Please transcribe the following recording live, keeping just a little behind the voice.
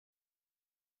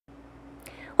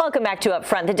Welcome back to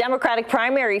Upfront. The Democratic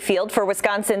primary field for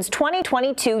Wisconsin's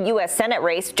 2022 U.S. Senate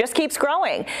race just keeps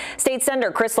growing. State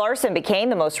Senator Chris Larson became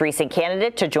the most recent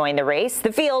candidate to join the race.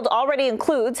 The field already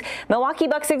includes Milwaukee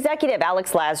Bucks executive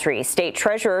Alex Lasry, State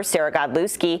Treasurer Sarah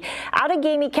Godlewski,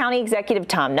 Outagamie County Executive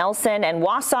Tom Nelson, and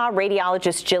Wausau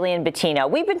radiologist Jillian Bettino.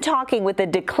 We've been talking with the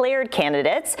declared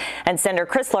candidates, and Senator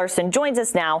Chris Larson joins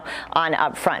us now on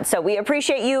Upfront. So we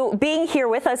appreciate you being here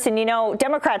with us. And you know,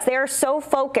 Democrats, they are so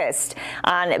focused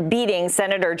on beating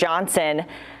Senator Johnson.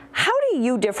 How do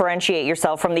you differentiate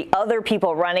yourself from the other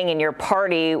people running in your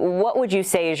party? What would you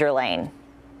say is your lane?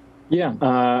 Yeah,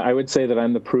 I would say that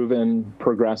I'm the proven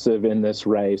progressive in this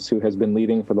race who has been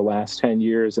leading for the last 10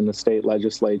 years in the state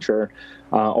legislature.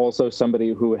 Also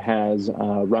somebody who has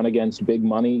run against big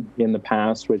money in the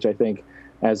past, which I think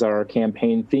as our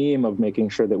campaign theme of making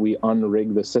sure that we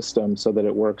unrig the system so that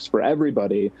it works for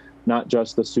everybody, not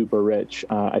just the super rich,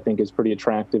 I think is pretty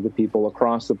attractive to people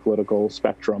across the political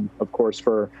spectrum. Of course,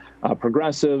 for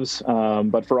progressives,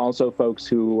 but for also folks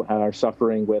who are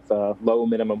suffering with a low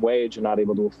minimum wage and not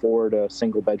able to afford a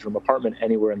single bedroom apartment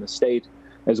anywhere in the state,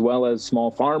 as well as small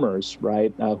farmers,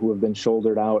 right, who have been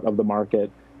shouldered out of the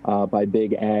market by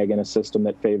big ag and a system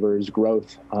that favors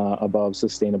growth above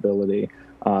sustainability.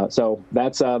 So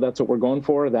that's what we're going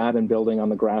for, that and building on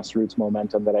the grassroots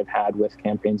momentum that I've had with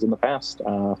campaigns in the past.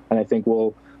 And I think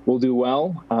we'll do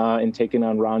well in taking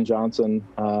on Ron Johnson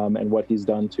and what he's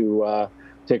done to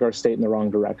take our state in the wrong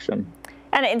direction.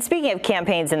 And speaking of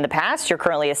campaigns in the past, you're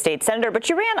currently a state senator, but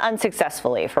you ran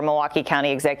unsuccessfully for Milwaukee County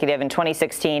Executive in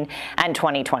 2016 and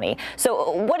 2020.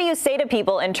 So what do you say to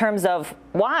people in terms of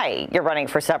why you're running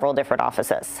for several different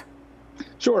offices?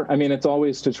 Sure. I mean, it's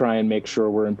always to try and make sure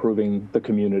we're improving the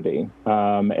community.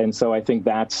 And so I think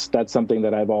that's something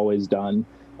that I've always done.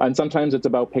 And sometimes it's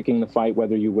about picking the fight,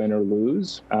 whether you win or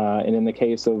lose. And in the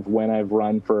case of when I've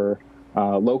run for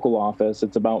local office,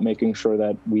 it's about making sure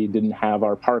that we didn't have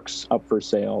our parks up for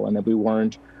sale and that we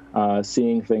weren't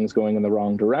seeing things going in the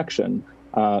wrong direction.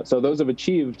 So those have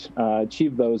achieved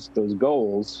those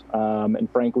goals.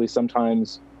 And frankly,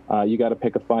 sometimes you got to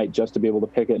pick a fight just to be able to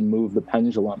pick it and move the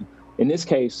pendulum. In this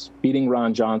case, beating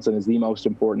Ron Johnson is the most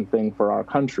important thing for our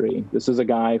country. This is a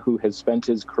guy who has spent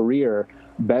his career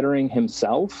bettering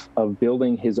himself, of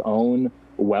building his own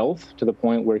wealth to the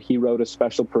point where he wrote a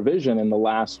special provision in the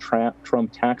last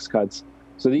Trump tax cuts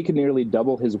so that he could nearly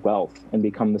double his wealth and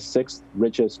become the 6th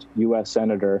richest U.S.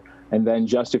 senator. And then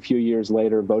just a few years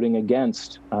later, voting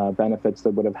against benefits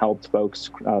that would have helped folks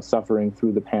suffering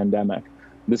through the pandemic.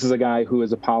 This is a guy who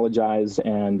has apologized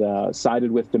and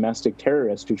sided with domestic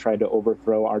terrorists who tried to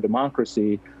overthrow our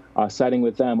democracy, siding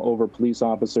with them over police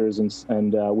officers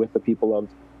and with the people of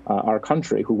our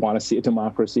country who want to see a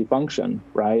democracy function,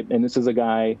 right? And this is a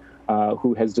guy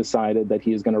who has decided that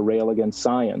he is going to rail against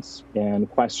science and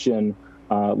question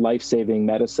life-saving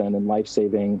medicine and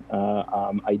life-saving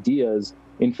ideas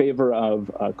in favor of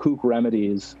kook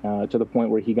remedies to the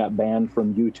point where he got banned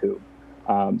from YouTube.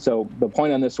 So the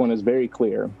point on this one is very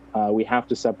clear. We have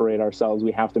to separate ourselves.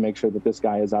 We have to make sure that this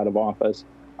guy is out of office,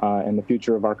 and the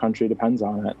future of our country depends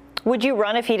on it. Would you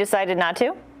run if he decided not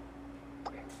to?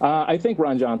 I think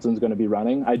Ron Johnson's going to be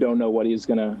running. I don't know what he's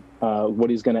going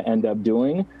to end up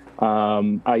doing.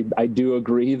 I do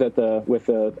agree that with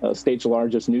the state's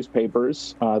largest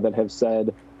newspapers that have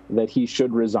said that he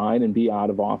should resign and be out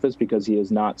of office because he is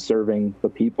not serving the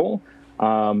people.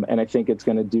 And I think it's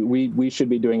going to we should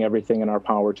be doing everything in our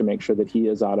power to make sure that he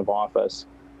is out of office.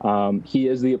 He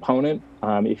is the opponent.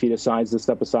 If he decides to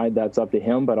step aside, that's up to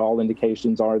him. But all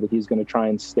indications are that he's going to try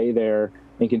and stay there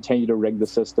and continue to rig the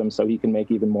system so he can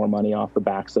make even more money off the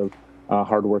backs of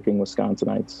hardworking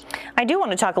Wisconsinites. I do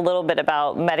want to talk a little bit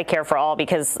about Medicare for All,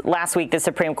 because last week the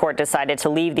Supreme Court decided to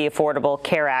leave the Affordable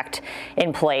Care Act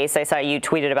in place. I saw you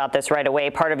tweeted about this right away.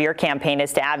 Part of your campaign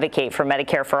is to advocate for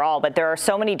Medicare for All, but there are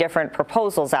so many different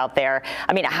proposals out there.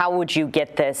 I mean, how would you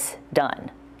get this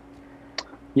done?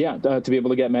 Yeah, to be able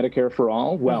to get Medicare for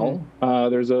all, well,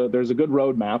 there's a good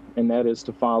roadmap, and that is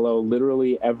to follow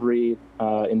literally every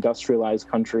industrialized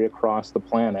country across the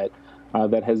planet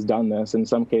that has done this. In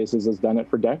some cases, has done it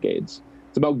for decades.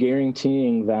 It's about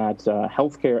guaranteeing that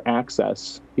healthcare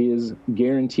access is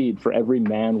guaranteed for every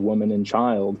man, woman, and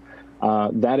child.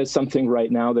 That is something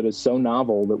right now that is so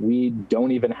novel that we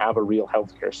don't even have a real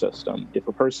healthcare system. If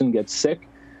a person gets sick,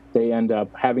 they end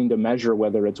up having to measure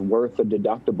whether it's worth a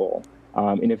deductible.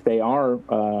 And if they are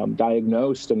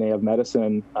diagnosed and they have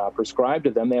medicine prescribed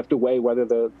to them, they have to weigh whether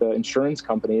the insurance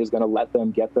company is going to let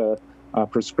them get the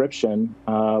prescription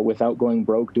without going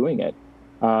broke doing it.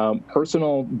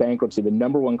 Personal bankruptcy, the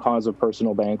 #1 cause of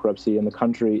personal bankruptcy in the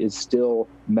country, is still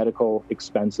medical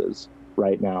expenses.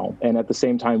 right now. And at the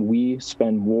same time, we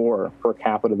spend more per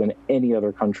capita than any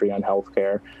other country on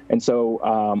healthcare. And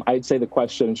so I'd say the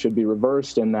question should be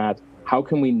reversed in that, how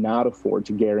can we not afford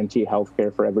to guarantee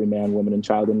healthcare for every man, woman, and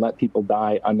child and let people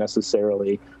die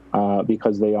unnecessarily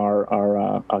because they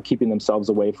are keeping themselves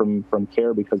away from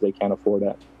care because they can't afford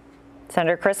it?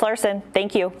 Senator Chris Larson,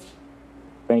 thank you.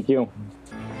 Thank you.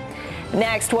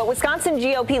 Next, what Wisconsin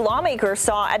GOP lawmakers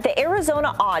saw at the Arizona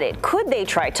audit. Could they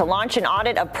try to launch an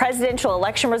audit of presidential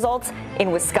election results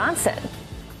in Wisconsin?